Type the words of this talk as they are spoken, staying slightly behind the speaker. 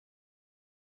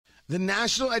The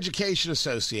National Education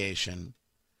Association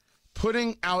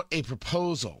putting out a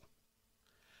proposal,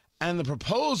 and the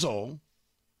proposal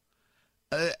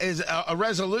is a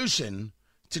resolution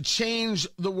to change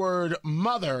the word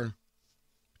mother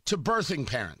to birthing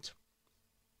parent.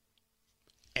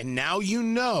 And now you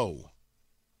know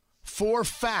for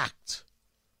fact,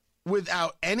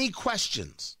 without any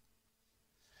questions,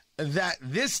 that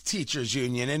this teachers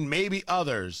union and maybe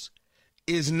others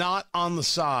is not on the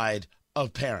side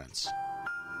of parents.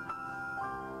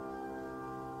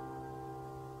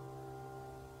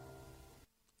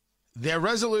 Their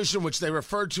resolution, which they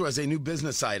referred to as a new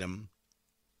business item,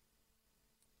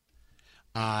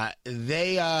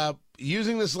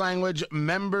 using this language,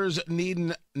 members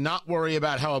need not worry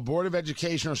about how a board of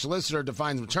education or solicitor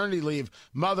defines maternity leave,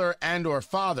 mother and or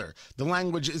father. The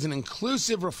language is an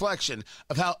inclusive reflection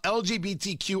of how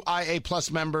LGBTQIA plus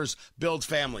members build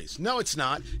families. No, it's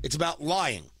not. It's about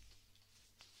lying.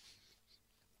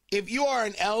 If you are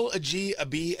an L, a G, a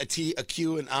B, a T, a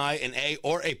Q, an I, an A,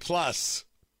 or a plus,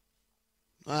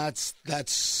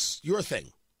 that's your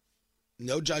thing.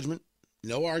 No judgment,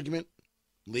 no argument,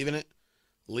 leaving it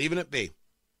be.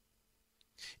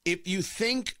 If you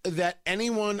think that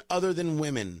anyone other than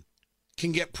women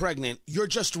can get pregnant, you're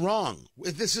just wrong.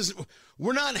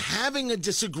 We're not having a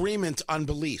disagreement on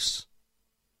beliefs.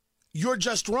 You're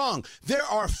just wrong. There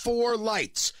are 4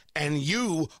 lights, and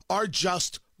you are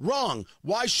just wrong.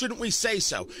 Why shouldn't we say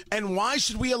so? And why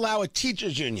should we allow a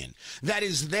teachers union that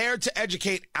is there to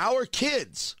educate our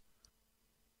kids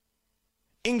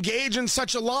engage in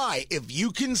such a lie? If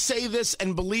you can say this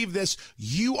and believe this,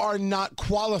 you are not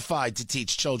qualified to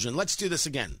teach children. Let's do this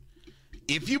again.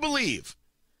 If you believe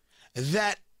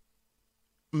that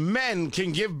men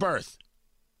can give birth,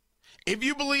 if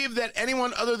you believe that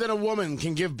anyone other than a woman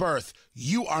can give birth,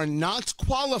 you are not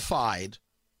qualified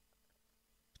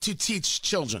to teach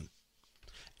children.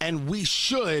 And we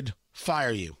should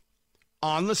fire you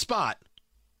on the spot.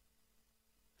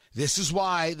 This is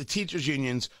why the teachers'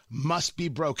 unions must be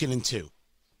broken in 2.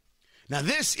 Now,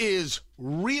 this is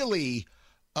really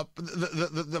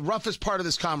the roughest part of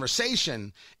this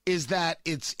conversation is that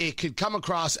it could come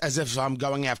across as if I'm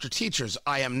going after teachers.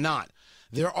 I am not.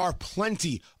 There are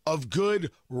plenty of good,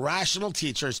 rational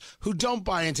teachers who don't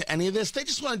buy into any of this. They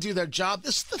just want to do their job.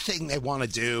 This is the thing they want to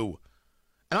do.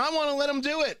 And I want to let them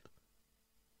do it.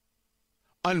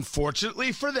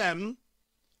 Unfortunately for them,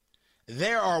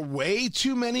 there are way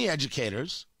too many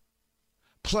educators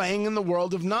playing in the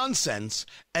world of nonsense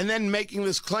and then making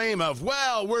this claim of,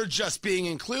 well, we're just being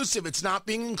inclusive. It's not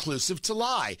being inclusive to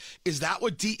lie. Is that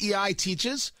what DEI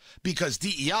teaches? Because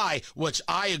DEI, which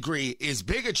I agree is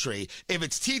bigotry, if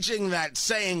it's teaching that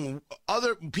saying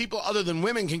other people other than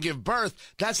women can give birth,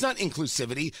 that's not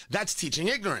inclusivity. That's teaching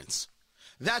ignorance.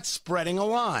 That's spreading a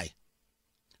lie.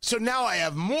 So now I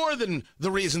have more than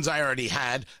the reasons I already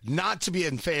had not to be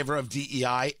in favor of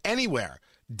DEI anywhere.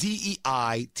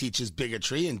 DEI teaches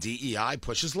bigotry and DEI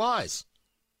pushes lies.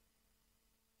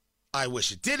 I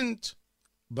wish it didn't,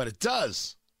 but it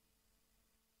does.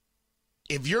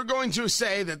 If you're going to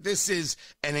say that this is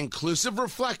an inclusive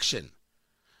reflection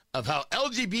of how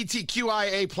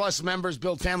LGBTQIA plus members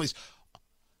build families,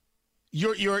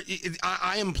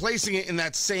 I am placing it in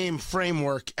that same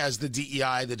framework as the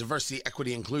DEI, the diversity,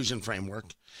 equity, inclusion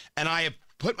framework. And I have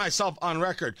put myself on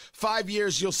record. 5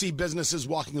 years, you'll see businesses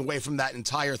walking away from that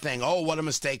entire thing. Oh, what a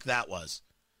mistake that was.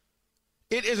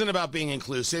 It isn't about being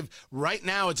inclusive. Right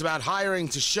now, it's about hiring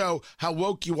to show how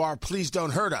woke you are. Please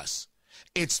don't hurt us.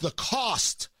 It's the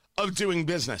cost of doing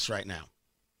business right now.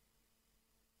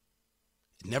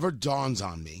 It never dawns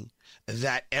on me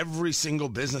that every single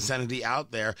business entity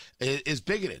out there is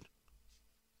bigoted.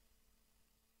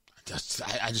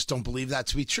 I just don't believe that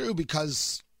to be true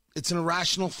because it's an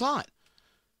irrational thought.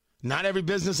 Not every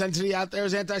business entity out there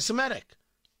is anti-Semitic.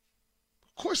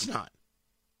 Of course not.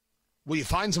 Will you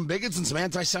find some bigots and some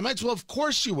anti-Semites? Well, of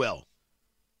course you will.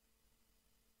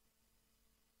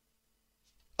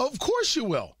 Of course you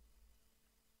will.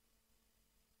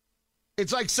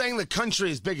 It's like saying the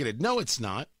country is bigoted. No, it's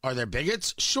not. Are there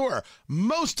bigots? Sure.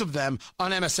 Most of them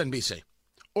on MSNBC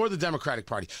or the Democratic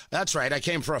Party. That's right. I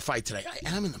came for a fight today.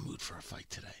 I am in the mood for a fight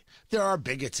today. There are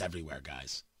bigots everywhere,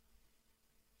 guys.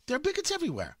 There are bigots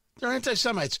everywhere. There are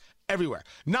anti-Semites everywhere.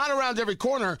 Not around every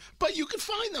corner, but you can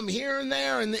find them here and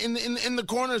there in the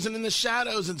corners and in the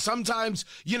shadows. And sometimes,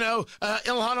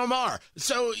 Ilhan Omar.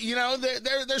 So,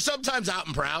 they're sometimes out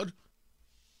and proud.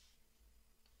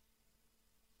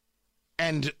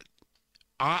 And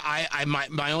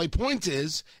my only point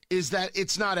is that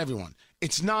it's not everyone.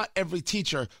 It's not every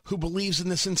teacher who believes in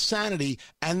this insanity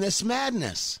and this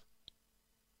madness.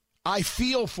 I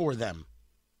feel for them.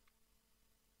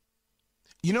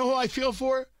 You know who I feel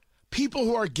for? People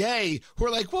who are gay who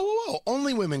are like, whoa, whoa, whoa,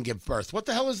 only women give birth. What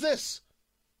the hell is this?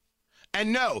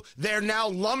 And no, they're now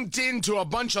lumped into a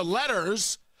bunch of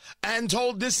letters and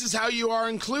told this is how you are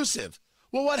inclusive.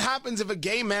 Well, what happens if a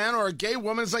gay man or a gay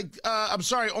woman is like, I'm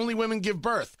sorry, only women give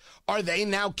birth? Are they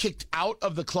now kicked out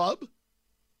of the club?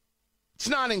 It's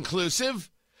not inclusive.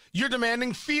 You're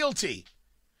demanding fealty.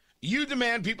 You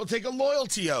demand people take a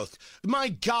loyalty oath. My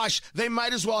gosh, they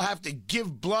might as well have to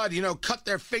give blood, cut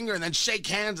their finger and then shake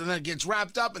hands and then it gets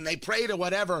wrapped up and they pray to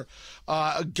whatever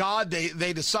God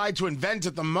they decide to invent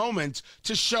at the moment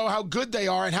to show how good they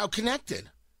are and how connected.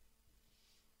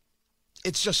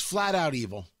 It's just flat out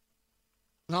evil.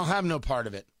 And I'll have no part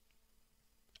of it.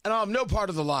 And I'll have no part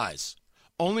of the lies.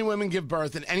 Only women give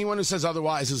birth, and anyone who says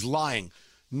otherwise is lying.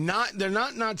 They're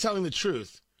not telling the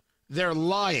truth. They're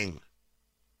lying.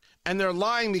 And they're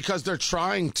lying because they're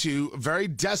trying to very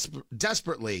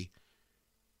desperately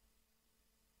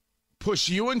push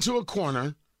you into a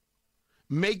corner,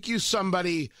 make you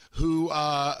somebody who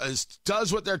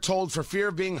does what they're told for fear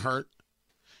of being hurt,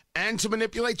 and to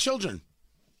manipulate children.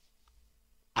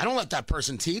 I don't let that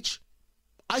person teach.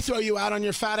 I throw you out on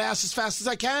your fat ass as fast as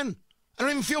I can. I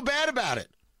don't even feel bad about it.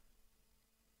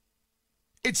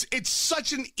 It's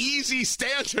such an easy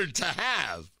standard to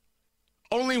have.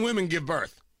 Only women give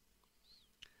birth.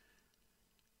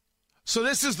 So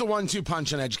this is the 1-2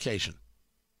 punch in education.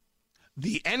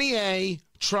 The NEA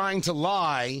trying to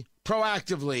lie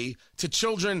proactively to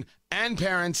children and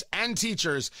parents and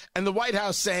teachers, and the White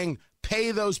House saying,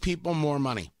 pay those people more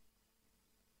money.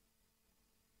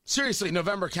 Seriously,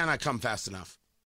 November cannot come fast enough.